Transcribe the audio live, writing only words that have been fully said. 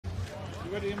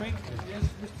Ready, Amine? Yes,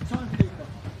 Mr. Timekeeper.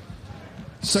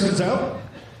 Seconds out.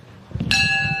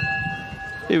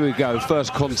 Here we go,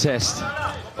 first contest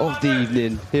of the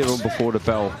evening here on Before the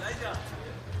Bell.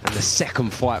 And the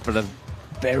second fight for the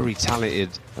very talented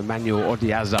Emanuel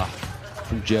Odiase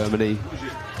from Germany.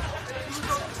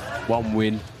 1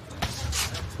 win,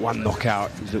 1 knockout.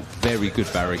 He's looked very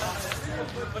good, Barry.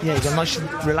 Yeah, he's got a nice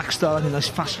relaxed start, a nice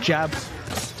fast jab.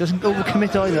 Doesn't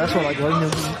overcommit either, that's what I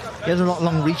like. He has a lot of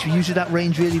long reach, he uses that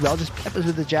range really well, just peppers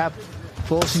with the jab,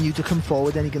 forcing you to come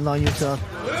forward, then he can line you into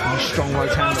a strong right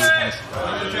hand that he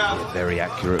has. Yeah, very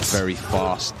accurate, very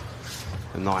fast.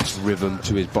 A nice rhythm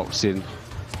to his boxing.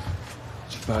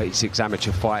 36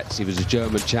 amateur fights, he was a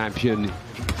German champion,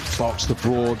 boxed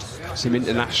abroad, some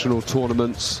international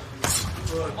tournaments,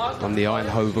 won the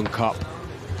Eindhoven Cup.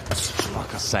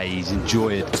 Like I say, he's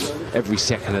enjoyed every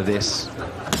second of this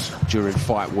during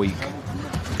fight week.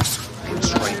 Getting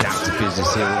straight down to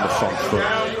business here on the front foot.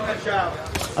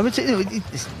 I would say,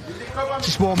 it's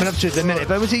just warming up to it in a minute,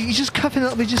 but I would say he's just cuffing it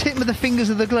up, he's just hitting with the fingers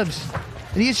of the gloves.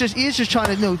 And he is just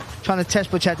trying to, trying to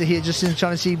test Boucetta here, just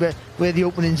trying to see where the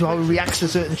openings, how he reacts to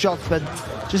certain shots. But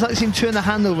just like to see him turn the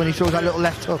handle when he throws that little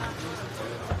left hook.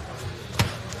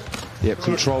 Yeah,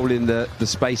 controlling the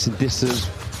space and distance.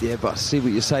 Yeah, but I see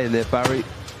what you're saying there, Barry.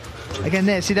 Again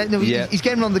there, see that? No, yeah. He's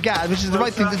getting on the guard, which is the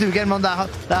right thing to do, getting on that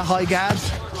high guard.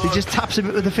 So he just taps a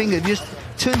bit with the finger, he just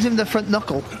turns him the front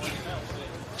knuckle.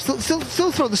 Still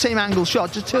throw the same angle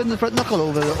shot, just turn the front knuckle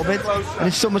over a little bit, and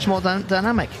it's so much more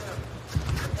dynamic.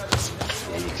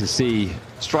 You can see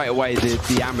straight away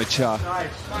the amateur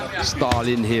style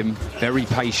in him, very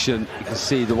patient. You can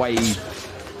see the way he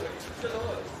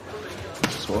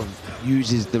sort of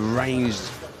uses the range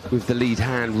with the lead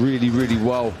hand really, really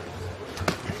well.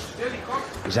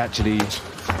 He was actually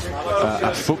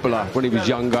a footballer when he was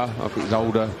younger. I think his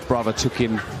older brother took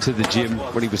him to the gym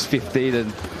when he was 15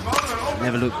 and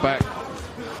never looked back.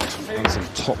 Done some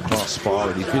top-class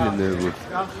sparring. He's been in there with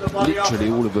literally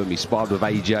all of them. He sparred with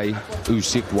AJ,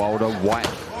 Usyk, Wilder, White,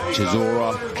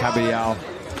 Chisora, Caballero.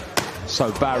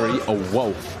 So Barry, a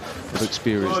wealth of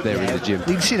experience there in the gym.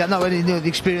 You can see that now, the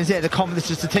experience there, the confidence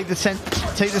just to take the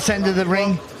centre of the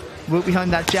ring, work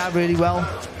behind that jab really well,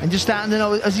 and just starting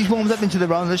to as he's warmed up into the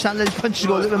round, just starting to let his punches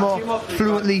go a little bit more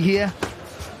fluently here.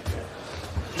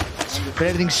 But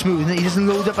everything's smooth, he doesn't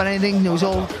load up on anything. He's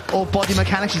all body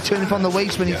mechanics. He's turning from the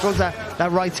waist when he throws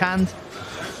that right hand.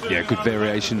 Yeah, good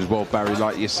variation as well, Barry,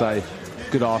 like you say.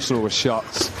 Good arsenal of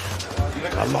shots.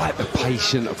 I like the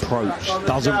patient approach.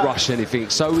 Doesn't rush anything.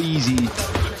 It's so easy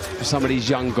for some of these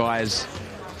young guys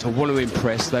to want to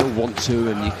impress. They all want to,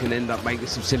 and you can end up making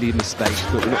some silly mistakes,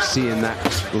 but we're not seeing that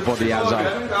with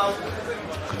Odiase.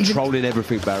 Controlling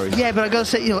everything, Barry. Yeah, but I gotta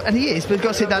say, and he is, but I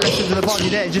gotta say that left to the body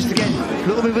there, just again, a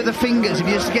little bit with the fingers. If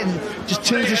he just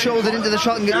turns the shoulder into the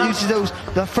shot and uses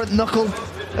the front knuckle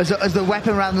as the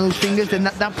weapon rather than those fingers, then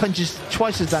that punch is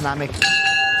twice as dynamic.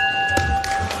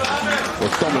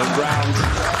 Well, dominant round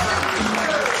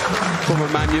from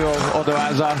Emanuel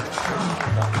Odiase.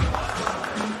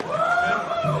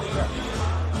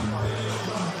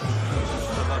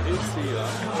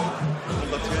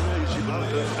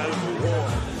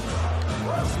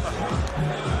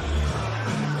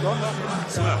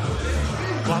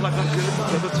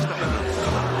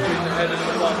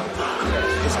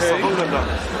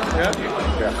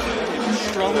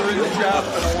 Stronger in the jab,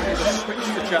 and I want you to switch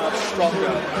the jab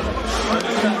stronger.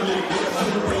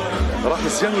 راح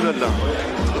مزيان ولا لا؟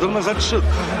 بدل ما زاد الشد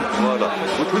فوالا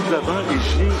وتولد دابا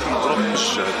يجي يضرب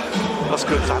بالشد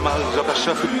باسكو زعما دابا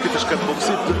شاف كيفاش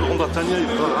كتبوكسي بدل الغنده الثانيه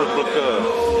يبقى هذاك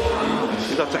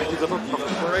الى تحت دابا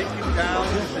Breaking down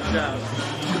the jab.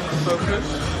 Focus.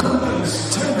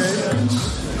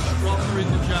 Stronger in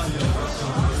the jab.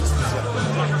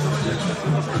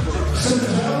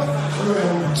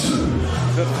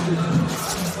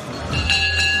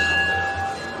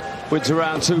 Into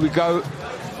round 2 we go.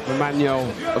 Emanuel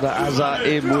Odiase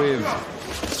in with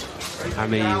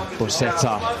Amine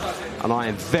Boucetta, and I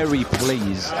am very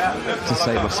pleased to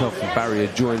say myself and Barry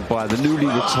are joined by the newly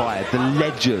retired, the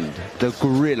legend, the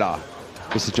gorilla,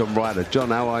 Mr. John Ryder. John,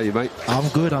 how are you, mate? I'm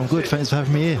good. Thanks for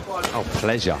having me here. Oh,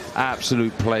 pleasure.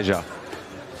 Absolute pleasure.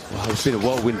 Well, it's been a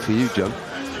whirlwind for you, John.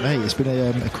 Mate, it's been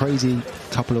a crazy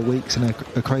couple of weeks and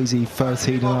a crazy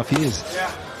 13 and a half years.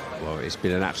 Well, it's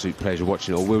been an absolute pleasure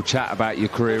watching it all. We'll chat about your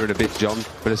career in a bit, John,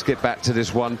 but let's get back to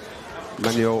this one.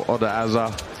 Emanuel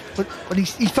Odiase. But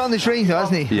he's found this range now,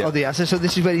 hasn't he? Yeah. Odiase, so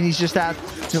this is where he needs to start,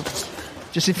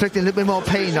 just inflicting a little bit more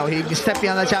pain now. He can step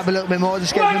behind that jab a little bit more,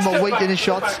 just get a bit more weight in his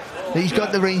shots. He's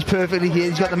got the range perfectly here.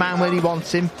 He's got the man where he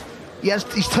wants him.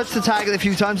 He's touched the target a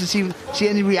few times to see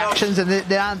any reactions, and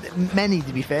there aren't many,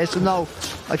 to be fair. So now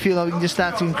I feel like we can just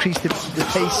start to increase the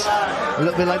pace a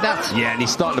little bit like that. Yeah, and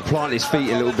he's starting to plant his feet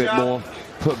a little bit more,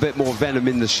 put a bit more venom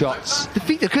in the shots. The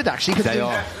feet are good, actually. They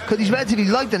are. Because he's relatively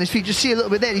light on his feet. Just see a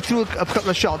little bit there. He threw a couple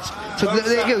of shots. So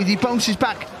there you go. He bounces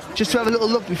back just to have a little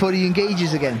look before he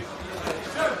engages again.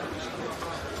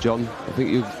 John, I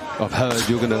think I've heard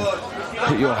you're going to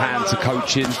put your hand to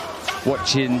coaching,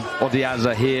 watching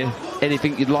Odiase here.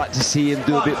 Anything you'd like to see him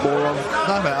do a bit more on?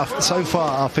 No, mate, so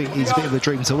far I think he's a bit of a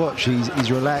dream to watch. He's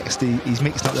relaxed, he's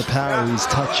mixing up the power, he's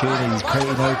touching, he's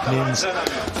creating openings.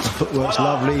 The footwork's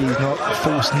lovely, he's not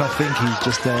forced nothing, he's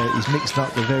just he's mixing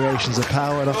up the variations of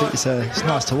power, and I think it's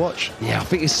nice to watch. Yeah, I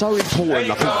think it's so important,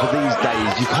 I think, for these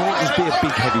days. You can't just be a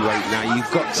big heavyweight now.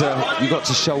 You've got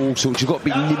to show all sorts. You've got to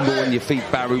be nimble on your feet,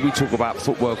 Barry. We talk about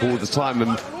footwork all the time,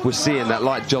 and we're seeing that,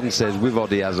 like John says, with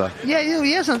Odiase. Yeah,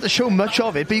 he hasn't had to show much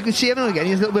of it, but you can see every now and again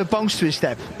he has a little bit of bounce to his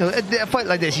step. A fight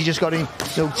like this, you just got to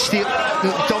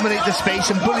dominate the space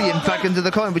and bully him back into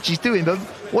the corner, which he's doing. But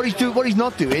what he's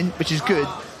not doing, which is good,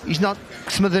 he's not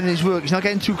smothering his work. He's not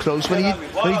getting too close. When he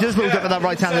does load up with that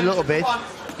right hand a little bit,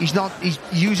 he's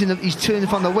turning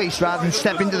from the waist rather than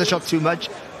step into the shot too much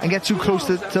and get too close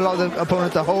to allow the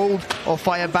opponent to hold or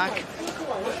fire back.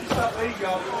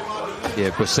 Yeah,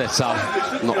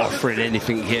 Boucetta not offering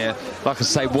anything here. Like I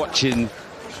say, watching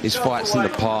his fights in the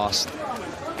past,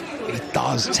 he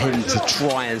does tend to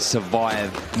try and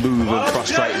survive, move and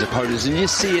frustrate his opponents, and you're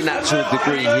seeing that to a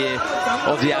degree here.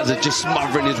 Odiase just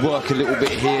smothering his work a little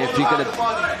bit here. If you're going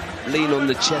to lean on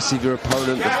the chest of your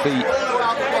opponent, the feet,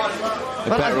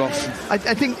 they're better off. I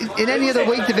think in any other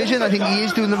weight division, I think he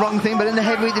is doing the wrong thing, but in the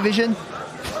heavyweight division,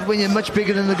 when you're much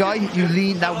bigger than the guy, you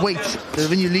lean that weight.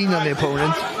 When you lean on the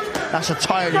opponent, that's a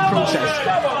tiring process.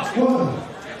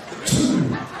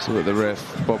 So at the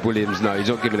ref, Bob Williams, no, he's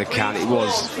not giving a count. It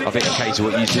was, I think, a case of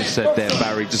what you just said there,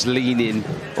 Barry, just leaning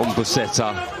on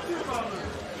Boucetta.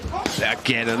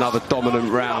 Again, another dominant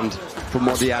round from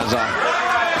Odiase.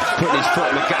 Putting his foot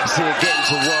on the gas here, getting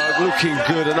to work, looking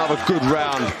good. Another good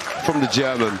round from the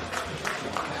German.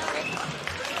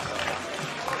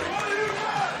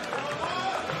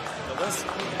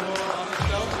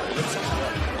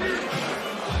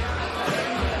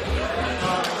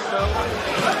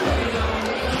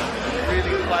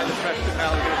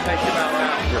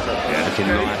 Looking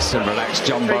nice and relaxed.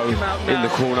 Jumbo in the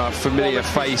corner, familiar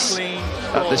face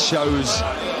at the shows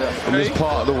in this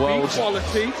part of the world.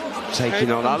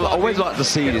 Taking on, I always like to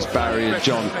see this, Barry and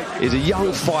John, is a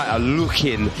young fighter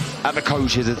looking at the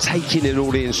coaches and taking in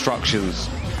all the instructions.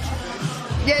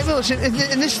 Yeah, well,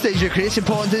 in this stage of your career, it's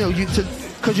important to know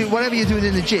because whatever you're doing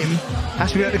in the gym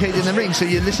has to be replicated in the ring. So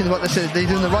you listen to what they say. They're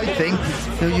doing the right thing.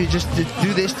 You just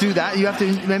do this, do that. You have to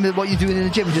remember what you're doing in the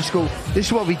gym. Just go, this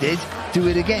is what we did. Do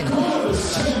it again.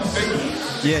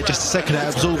 Yeah, just a second to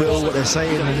absorb it all, what they're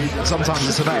saying, and sometimes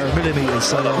it's a matter of millimetres.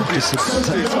 So just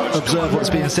observe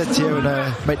what's being said to you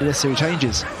and make the necessary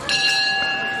changes.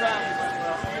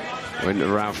 Into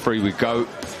round 3 we go.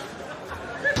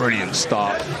 Brilliant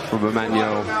start from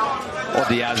Emanuel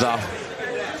Odiase.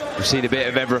 We've seen a bit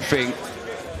of everything.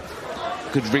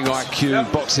 Good ring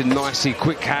IQ, boxing nicely,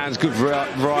 quick hands, good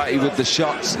variety with the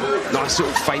shots. Nice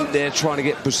little feint there, trying to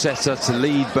get Boucetta to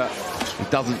lead, but he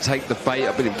doesn't take the bait.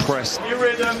 I've been impressed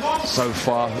so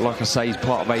far. Like I say, he's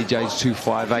part of AJ's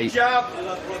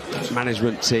 258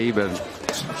 management team, and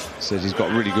says he's got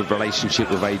a really good relationship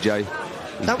with AJ.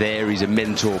 He's there, he's a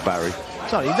mentor, Barry.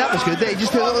 Sorry, that was good there.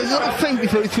 Just a little feint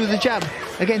before he threw the jab.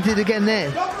 Again, did again there.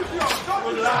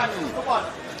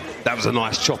 That was a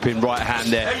nice chopping right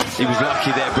hand there. He was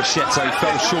lucky there, Boucetta. He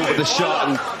fell short of the shot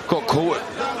and got caught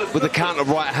with the counter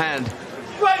right hand.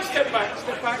 Step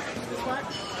back.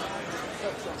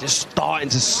 Just starting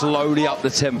to slowly up the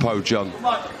tempo, John.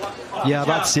 Yeah, I'd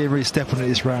like to see him really step on it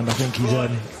this round. I think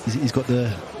he's got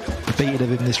the beating of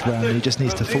him this round. He just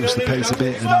needs to force the pace a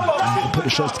bit and put the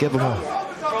shots together more.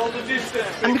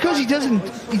 And because he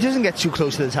doesn't get too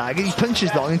close to the target, he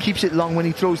punches long and keeps it long when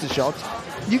he throws the shot.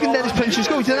 You can let his punches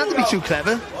go. He doesn't have to be too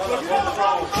clever.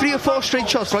 3 or 4 straight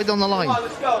shots right down the line.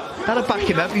 That'll back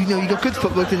him up. You got good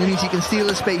footwork, and it means he can steal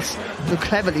the space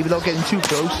cleverly without getting too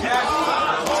close.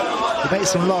 He made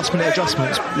some last-minute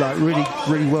adjustments, like really,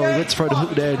 really well. He went to throw the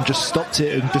hook there and just stopped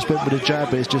it and just went with a jab.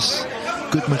 But it's just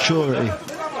good maturity.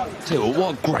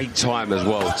 What a great time as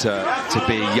well to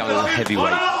be a young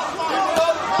heavyweight.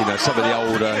 You know, some of the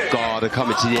older guard are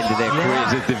coming to the end of their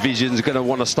careers. The division's going to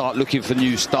want to start looking for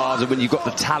new stars, and when you've got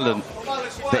the talent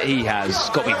that he has, it's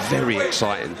got to be very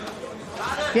exciting.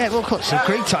 Yeah, well, of course, it's a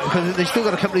great time because they've still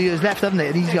got a couple of years left, haven't they?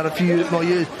 And he's got a few more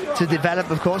years to develop,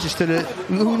 of course. It's still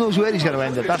who knows where he's going to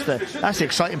end up. That's the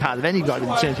exciting part of any guy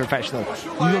that turns professional.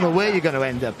 You don't know where you're going to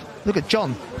end up. Look at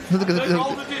John. Look at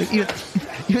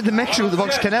you're the mixture with the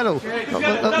box Canelo.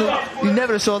 You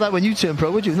never saw that when you turned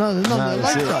pro, would you? No, it's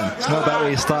not about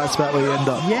where you start, it's about where you end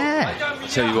up. Yeah. I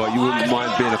tell you what, you wouldn't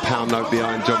mind being a pound note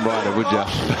behind John Ryder, would you?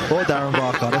 Or Darren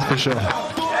Barker, that's for sure.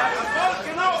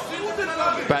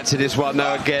 Back to this one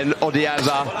now again.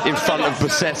 Odiase in front of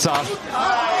Boucetta.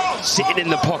 Sitting in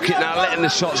the pocket now, letting the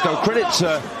shots go. Credit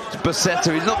to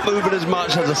Boucetta. He's not moving as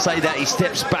much as I say that. He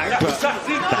steps back, but the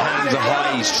hands are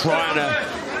high. He's trying to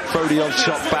throw the odd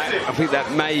shot back. I think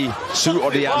that may suit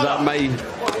Odiase, may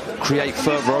create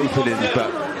further openings,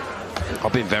 but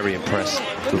I've been very impressed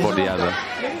with Odiase.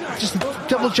 Just a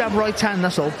double jab right hand,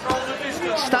 that's all.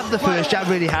 Stab the first jab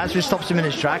really has, which stops him in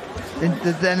his track.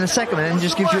 Then the second one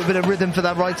just gives you a bit of rhythm for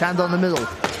that right hand on the middle.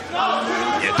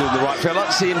 Yeah, doing the right thing. I like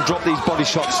to see him drop these body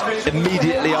shots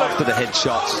immediately after the head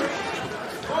shots.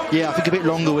 Yeah, I think a bit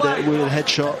longer with a head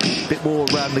shot, a bit more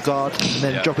around the guard, and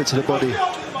then drop it to the body.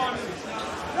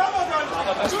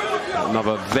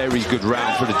 Another very good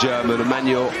round for the German,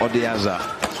 Emanuel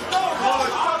Odiase.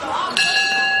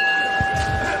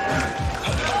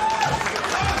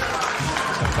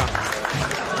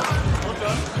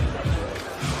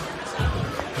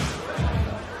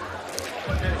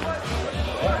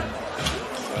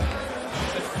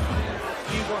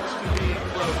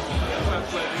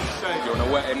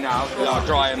 Wet him now, I'll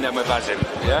dry him then with Vazin,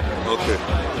 yeah? Okay.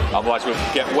 Otherwise we'll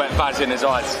get wet Vaz in his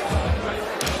eyes.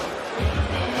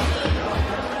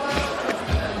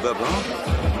 دابا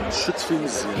شد فيه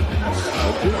مزيان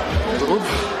اوكي ضرب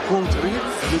كونتري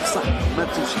بصح ما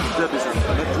تمشيش دابزه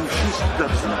ما تمشيش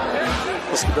دابزه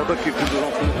باسكو دابا كيكون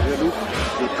لونفلون ديالو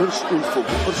القرش والفوق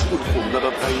القرش والفوق دابا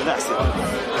بقى ينعسي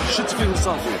شد فيه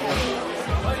صافي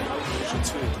شد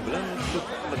فيه بلا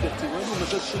ما درتي والو ما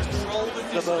دارش شد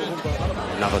دابا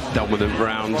Another dominant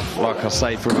round, like I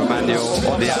say, from Emanuel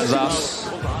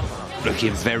Odiase.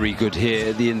 Looking very good here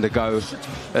at the Indigo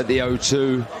at the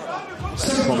O2.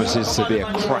 Promises to be a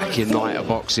cracking night of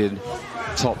boxing,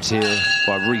 topped here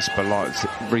by Reece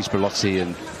Bellotti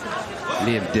and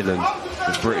Liam Dillon,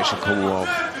 the British and Commonwealth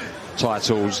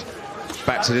titles.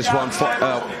 Back to this one,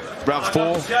 round 4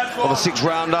 of a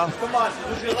 6-rounder.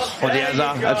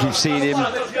 Odiase, as we've seen him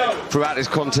throughout this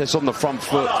contest, on the front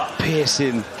foot,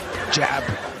 piercing jab,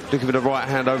 looking for the right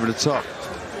hand over the top.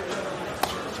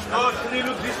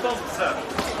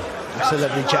 That's a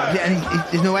lovely jab, yeah, and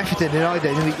there's no effort in it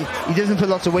either. He doesn't put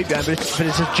lots of weight behind, but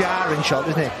it's a jarring shot,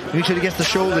 isn't it? Make sure he gets the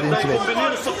shoulder into it.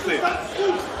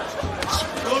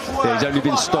 Yeah, he's only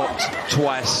been stopped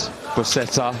twice,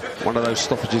 Boucetta. One of those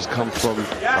stoppages come from,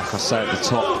 like I say, at the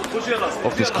top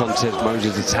of this contest,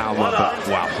 Moses the Talma, but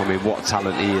wow, I mean, what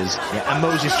talent he is. Yeah, and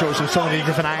Moses throws from so many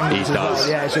different angles He as does. well.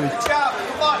 Yeah, so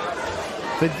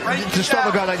but to stop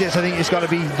a guy like this, I think it's got to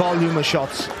be volume of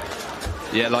shots.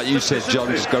 Yeah, like you said, John,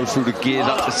 just go through the gears,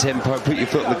 up the tempo, put your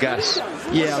foot on the gas.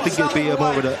 Yeah, I think it'd be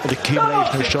more of an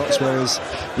accumulation of shots, whereas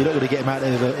you're not going to get him out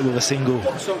there with a single.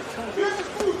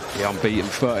 Yeah, unbeaten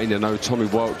 13-0. Tommy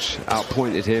Welch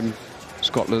outpointed him.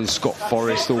 Scotland's Scott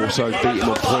Forrest also beat him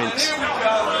on points.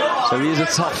 So he is a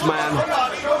tough man.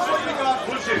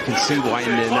 You can see why in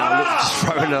there now. Look, just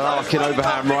throwing an arcing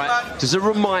overhand right. Just a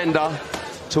reminder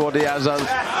to Odiase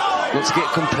not to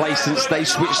get complacent, stay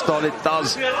switched on. It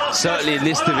does, certainly in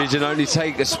this division, only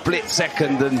take a split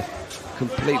second and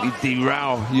completely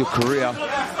derail your career.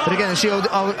 But again, see,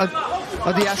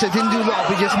 Odiase didn't do a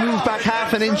lot, he just moved back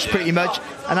half an inch pretty much,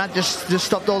 and that just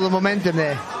stopped all the momentum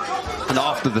there. And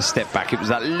after the step back, it was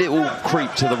that little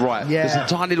creep to the right. Yeah. There's a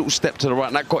tiny little step to the right,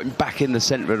 and that got him back in the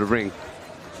centre of the ring.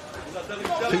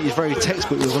 I think he's very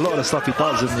textbook with a lot of the stuff he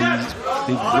does, and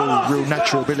the real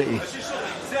natural ability.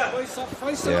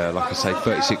 Yeah, like I say,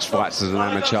 36 fights as an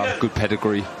amateur, good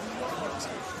pedigree,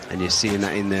 and you're seeing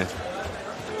that in there.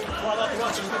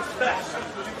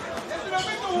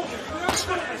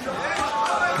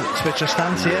 Switch of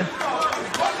stance here.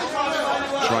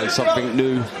 Trying something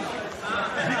new.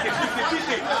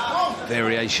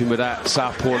 Variation with that.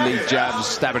 Southpaw lead jabs,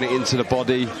 stabbing it into the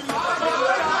body. He's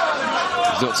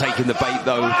not taking the bait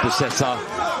though, Boucetta.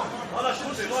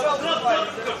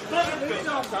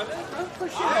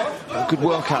 Good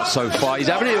workout so far. He's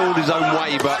having it all his own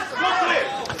way, but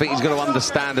I think he's going to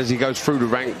understand as he goes through the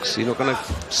ranks. You're not going to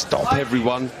stop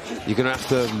everyone. You're going to have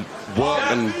to work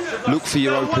and look for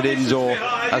your openings, or,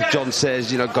 as John says,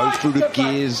 you know, go through the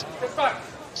gears,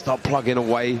 start plugging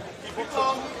away.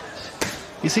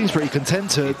 He seems pretty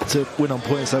content to win on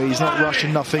points, though. He's not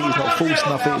rushing nothing, he's not forcing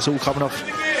nothing. It's all coming off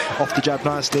the jab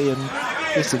nicely. And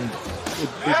listen,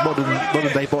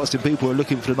 modern day boxing, people are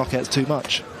looking for the knockouts too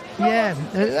much. Yeah,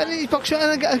 and he's boxing,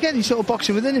 and again, he's sort of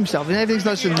boxing within himself, and everything's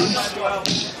nice and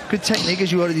loose. Good technique,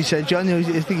 as you already said, John. I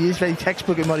think he is very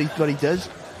textbook in what he does.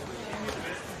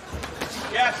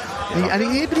 But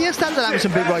he has started having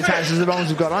some big right hands as the rounds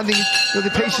have gone on. I think the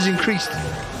pace has increased.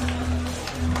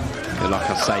 Yeah, like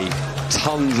I say,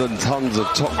 tons and tons of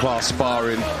top-class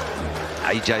sparring.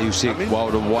 AJ Usyk,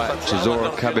 Wilder White,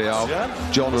 Chisora Caballo.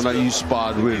 John, I know you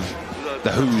sparred with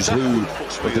the who's who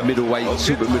of the middleweight,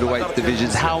 super middleweight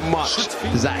divisions. How much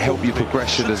does that help your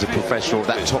progression as a professional,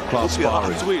 that top-class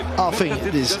sparring? I think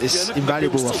it's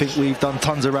invaluable. I think we've done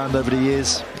tons around over the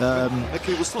years, and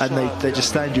they just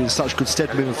stand you in such good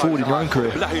stead moving forward in your own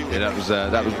career. Yeah,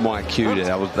 that was my cue there.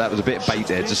 That was a bit of bait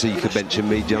there, just so you could mention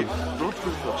me, John.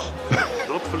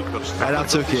 And I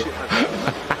took it.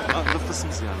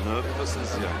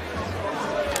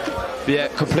 Yeah,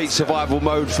 complete survival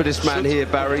mode for this man here,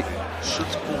 Barry.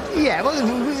 Yeah, well,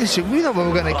 listen, we know what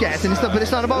we're going to get, and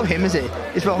it's not about him, is it?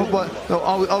 It's about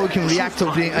how we can react to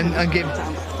it and give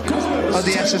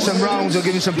Odiase some rounds or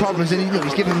give him some problems. And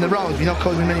he's giving him the rounds, he's not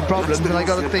causing him any problems. And I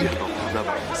got to think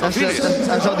that's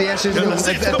Odiese's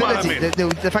ability.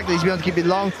 The fact that he's been able to keep it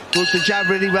long, work the jab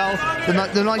really well.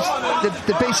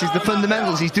 The basics, the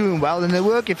fundamentals, he's doing well, and they're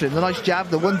working for him. The nice jab,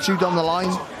 the 1-2 down the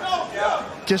line.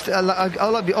 Just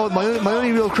my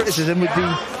only real criticism would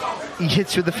be he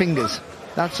hits with the fingers.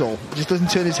 That's all. He just doesn't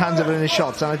turn his hands over in his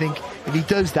shots. And I think if he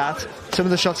does that, some of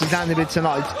the shots he's landed with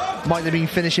tonight might have been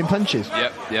finishing punches.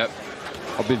 Yep.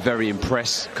 I've been very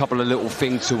impressed. A couple of little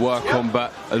things to work on,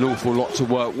 but an awful lot to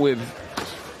work with.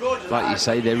 Like you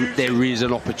say, there is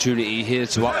an opportunity here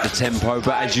to up the tempo.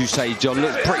 But as you say, John,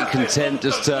 looks pretty content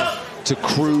just to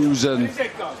cruise and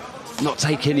not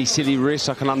take any silly risks.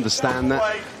 I can understand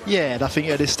that. Yeah, and I think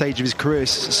at this stage of his career,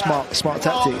 it's smart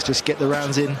tactics. Just get the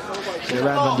rounds in, get the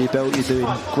rounds under your belt. You're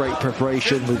doing great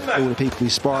preparation with all the people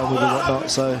he's sparring with and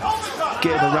whatnot. So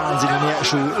getting the rounds in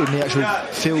the actual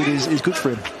field is good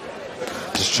for him.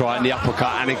 Just trying the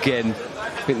uppercut, and again,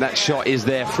 I think that shot is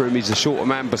there for him. He's a shorter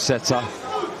man, Boucetta.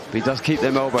 But he does keep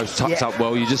them elbows tucked up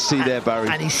well. You just see there, Barry.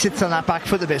 And he sits on that back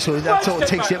foot a bit, so that sort of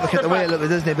takes the uppercut away a little bit,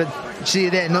 doesn't it? But you see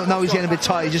there, now he's getting a bit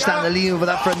tired. He's just starting to lean over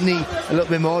that front knee a little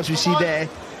bit more, as we see there.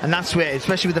 And that's where,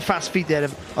 especially with the fast feet there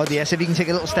of Odiase, if he can take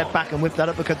a little step back and whip that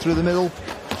uppercut through the middle,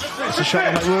 it's a shot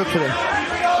that might work for him.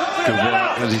 Good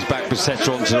work as he's back Boucetta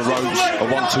onto the ropes. A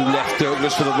 1-2 left hook,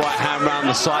 looks for the right hand round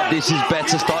the side. This is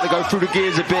better. Starting to go through the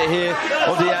gears a bit here.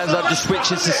 Odiase just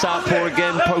switches to southpaw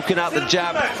again, poking out the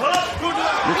jab.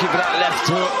 Looking for that left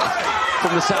hook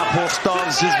from the southpaw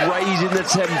stance, just raising the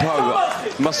tempo.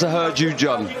 Must have heard you,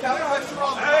 John.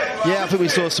 Yeah, I think we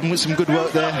saw some good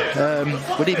work there.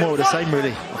 We need more of the same,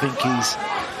 really. I think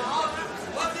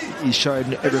he's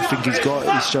shown everything he's got.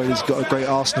 He's shown he's got a great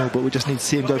arsenal, but we just need to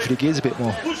see him go through the gears a bit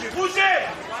more.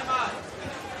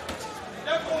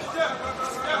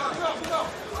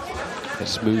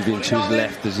 Let's move into his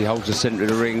left as he holds the centre of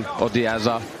the ring.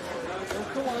 Odiase.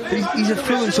 He's a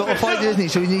fluent sort of fighter, isn't he?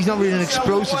 So he's not really an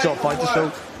explosive sort of fighter.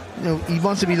 So he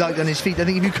wants to be light on his feet. I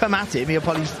think if you come at him, he'll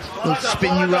probably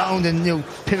spin you around and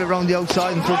pivot around the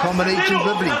outside and throw combinations.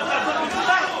 Lovely.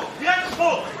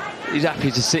 He's happy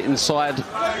to sit inside.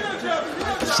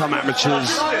 Some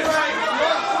amateurs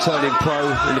turning pro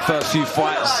in the first few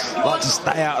fights like to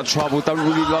stay out of trouble, don't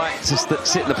really like to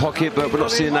sit in the pocket, but we're not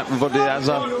seeing that with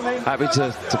Odiase. Happy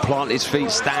to plant his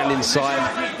feet, stand inside,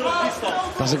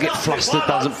 doesn't get flustered,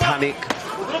 doesn't panic.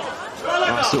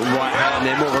 Nice little right hand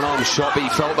there, more of an arm shot, but he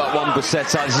felt that one,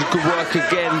 Boucetta. This is good work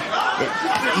again.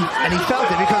 And he felt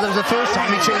it because it was the first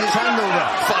time he turned his hand over.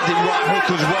 Funding right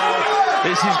hook as well.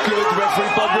 This is good.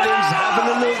 Referee Bob Williams having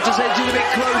a look, just edging a bit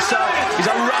closer. He's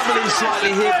unravelling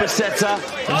slightly here, Boucetta.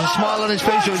 There's a smile on his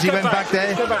face as he went back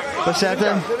there.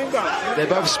 Boucetta. They're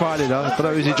both smiling, though. I don't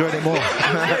know who's enjoying it more.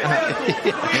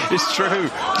 Yeah, it's true.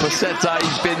 Boucetta,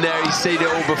 he's been there, he's seen it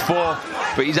all before.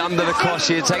 But he's under the cosh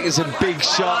here, taking some big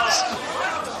shots.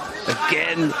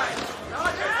 Again.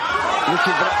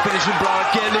 Looking for that finishing blow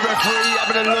again. The referee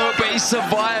having a look, but he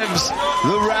survives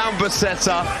the round,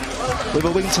 Boucetta. With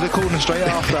a wink to the corner straight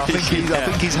after. I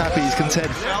think he's happy, he's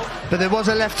content. But there was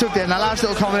a left hook there, and that last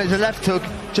little combination, the left hook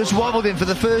just wobbled him for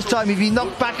the first time. He'd been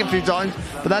knocked back a few times,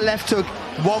 but that left hook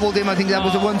wobbled him. I think that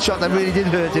was the one shot that really did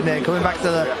hurt him there. Coming back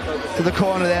to the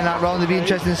corner there in that round. It'd be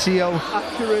interesting to see how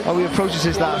he approaches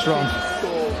this last round.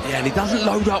 Yeah, and he doesn't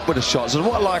load up with the shots. And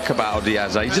what I like about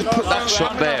Odiase, he just put that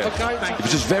shot there. He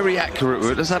was just very accurate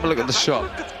with it. Let's have a look at the shot.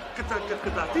 Just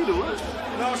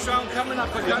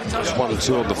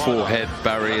 1-2 on the forehead,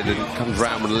 Barry, and then comes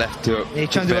round with a left hook. He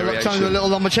trying to do a little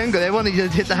Lomachenko there, wasn't he? He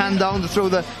hit the hand down to throw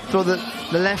the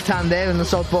left hand there in the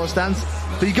southpaw stance.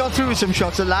 But he got through with some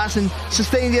shots at last and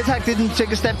sustained the attack, didn't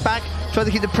take a step back, tried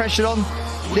to keep the pressure on.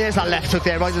 There's that left hook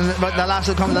there, right in the last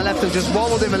hook coming, the left hook just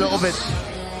wobbled him a little bit.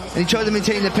 And he tried to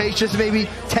maintain the pace just maybe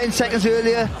 10 seconds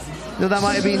earlier. No, that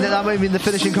might have been the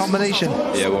finishing combination.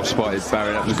 Yeah, well spotted,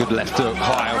 Barry. That was a good left hook,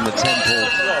 high on the temple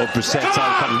of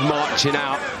Boucetta. Comes marching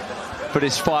out for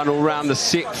this final round, the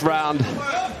 6th round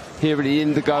here at the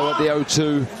Indigo at the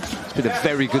O2. It's been a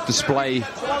very good display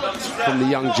from the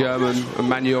young German,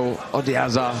 Emanuel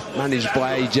Odiase, managed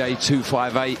by AJ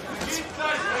 258.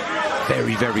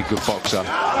 Very, very good boxer.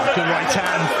 Good right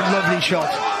hand, lovely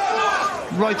shot.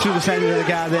 Right through the centre of the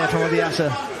guard there from Odiase.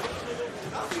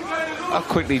 How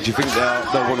quickly do you think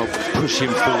they'll want to push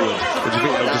him forward? Or do you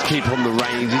think they'll just keep on the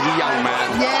reins? He's a young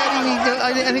man. Yeah,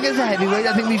 I think as a heavyweight,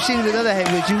 I think we've seen it with other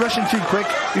heavyweights. You rush them too quick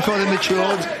before they're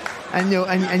matured, and you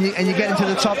get into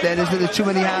the top there. There's too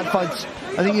many hard fights.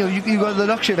 I think you got the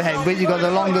luxury of a heavyweight. You got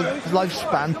the longer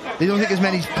lifespan. They don't take as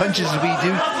many punches as we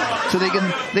do, so they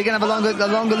can have a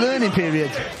longer learning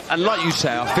period. And like you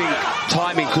say, I think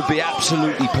timing could be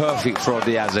absolutely perfect for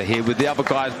Odiase here, with the other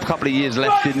guys a couple of years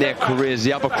left in their careers,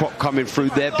 the other crop coming through,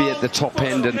 they'll be at the top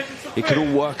end, and it could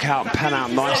all work out and pan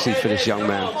out nicely for this young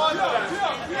man.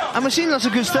 And we're seeing lots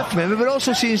of good stuff from him, but we're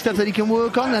also seeing stuff that he can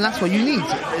work on, and that's what you need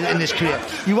in this career.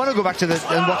 You want to go back to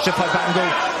and watch the fight back and go,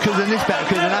 could have done this better,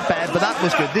 could have done that better, but that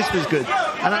was good, this was good.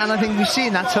 And I think we've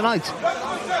seen that tonight.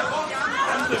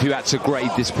 If you had to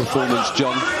grade this performance,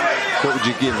 John, what would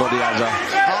you give Odiase?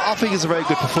 I think it's a very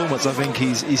good performance. I think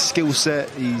his skill set,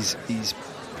 his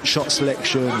shot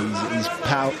selection, his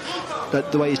power,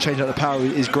 the way he's changing up the power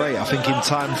is great. I think in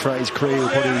time throughout his career he'll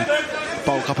probably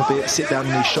bulk up a bit, sit down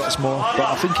in his shots more, but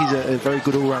I think he's a very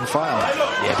good all-round fighter.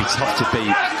 Yeah, it'd be tough to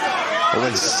beat. I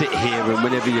always sit here, and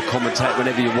whenever you commentate,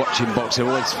 whenever you're watching boxing,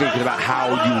 I'm always thinking about how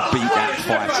you beat that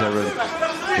fighter, and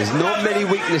there's not many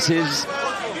weaknesses.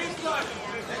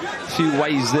 A few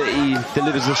ways that he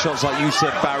delivers the shots, like you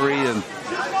said, Barry, and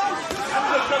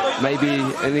maybe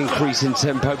an increase in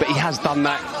tempo, but he has done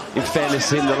that, in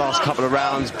fairness, in the last couple of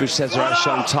rounds. Boucetta has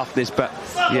shown toughness, but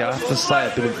yeah, I have to say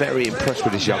I've been very impressed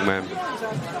with this young man.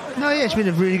 No, yeah, it's been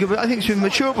a really good, I think it's been a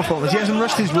mature performance. He hasn't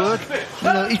rushed his work.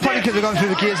 He probably could have gone through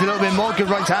the gears a little bit more. Good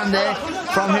right hand there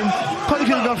from him. Probably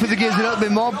could have gone through the gears a little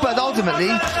bit more, but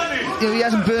ultimately, he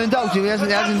hasn't burned out. He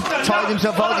hasn't tired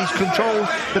himself out. He's controlled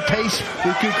the pace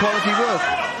with good quality work.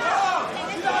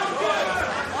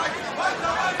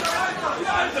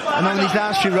 And on these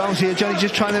last few rounds here, Johnny's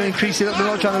just trying to increase it a little bit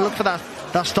more, trying to look for that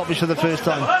stoppage for the first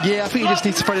time. Yeah, I think he just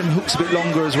needs to throw them hooks a bit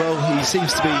longer as well. He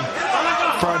seems to be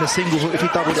throwing a single hook. If he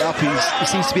doubled it up, he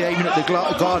seems to be aiming at the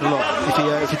guard a lot.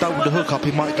 If he doubled the hook up,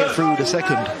 he might get through with a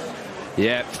second.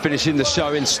 Yeah, finishing the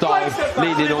show in style,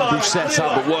 leaning on Boucetta,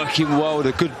 but working well with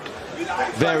a good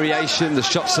variation. The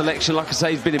shot selection, like I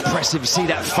say, has been impressive. You see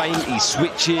that feint, he's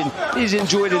switching, he's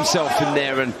enjoyed himself in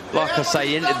there, and like I say,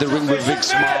 he entered the ring with a big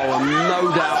smile, and no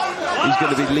doubt he's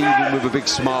going to be leaving with a big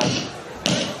smile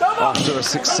after a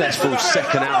successful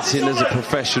second outing as a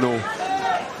professional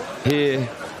here,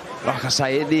 like I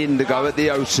say, at the Indigo, at the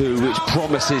O2, which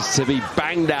promises to be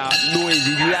banged out,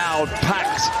 noisy, loud,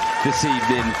 packed this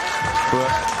evening. But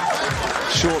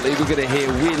shortly we're going to hear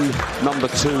win number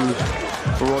 2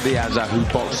 for Odiase, who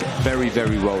boxed very,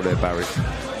 very well there, Barry.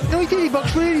 No, he did. He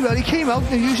boxed really well. He came out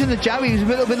using the jab. He was a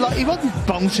little bit like, he wasn't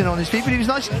bouncing on his feet, but he was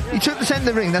nice. He took the centre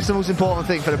of the ring. That's the most important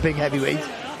thing for a big heavyweight.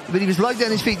 But he was light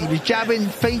on his feet. He was jabbing,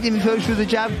 feinting before through the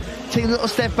jab, taking a little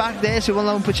step back there, so he won't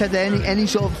allow Boucetta any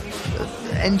sort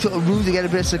of room to get a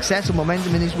bit of success or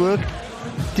momentum in his work.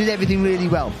 Did everything really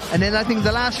well. And then I think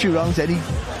the last few rounds, then he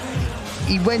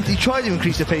tried to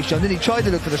increase the pace, John, then he tried to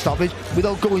look for the stoppage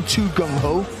without going too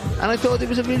gung-ho, and I thought it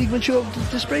was a really mature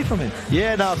display from him.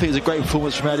 Yeah, no, I think it was a great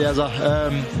performance from Odiase.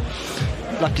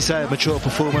 Like you say, a mature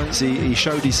performance. He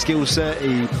showed his skill set.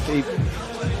 He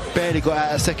barely got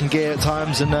out of second gear at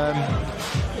times, and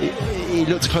he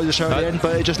looked to close the show at the end,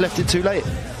 but it just left it too late.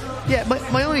 Yeah,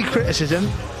 my only criticism,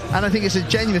 and I think it's a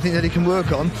genuine thing that he can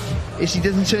work on, is he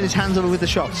doesn't turn his hands over with the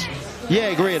shots. Yeah,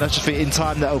 I agree, and I just think in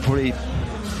time that'll probably...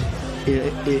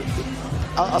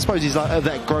 I suppose he's like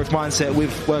that growth mindset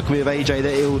with working with AJ,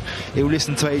 that he'll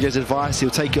listen to AJ's advice,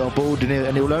 he'll take it on board,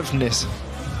 and he'll learn from this.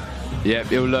 Yeah,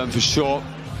 he'll learn for sure.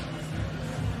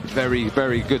 Very,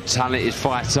 very good talented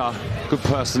fighter, good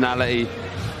personality.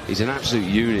 He's an absolute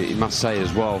unit, you must say,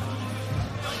 as well.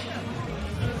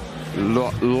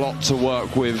 Lot to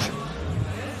work with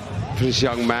for this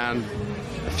young man.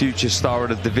 A future star of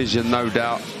the division, no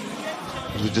doubt.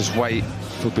 We just wait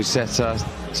for Boucetta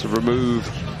to remove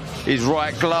his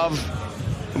right glove,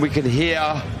 and we can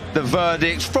hear the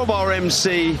verdict from our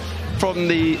MC for the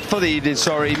evening,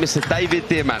 Mr. David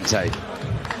Diamante.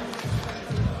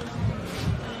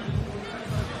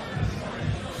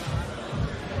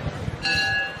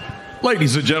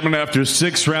 Ladies and gentlemen, after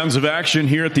 6 rounds of action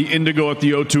here at the Indigo at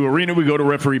the O2 Arena, we go to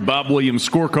referee Bob Williams'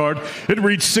 scorecard. It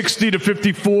reached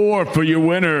 60-54 for your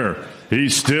winner.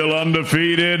 He's still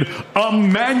undefeated,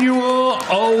 Emanuel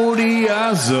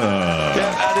Odiase.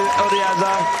 Yeah,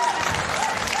 Odiase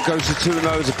goes to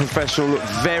 2-0 as a professional. Looked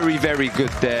very, very good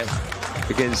there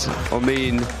against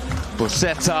Amine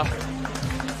Boucetta.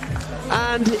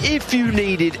 And if you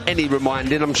needed any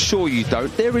reminding, I'm sure you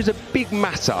don't, there is a big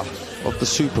matter of the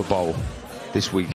Super Bowl this week.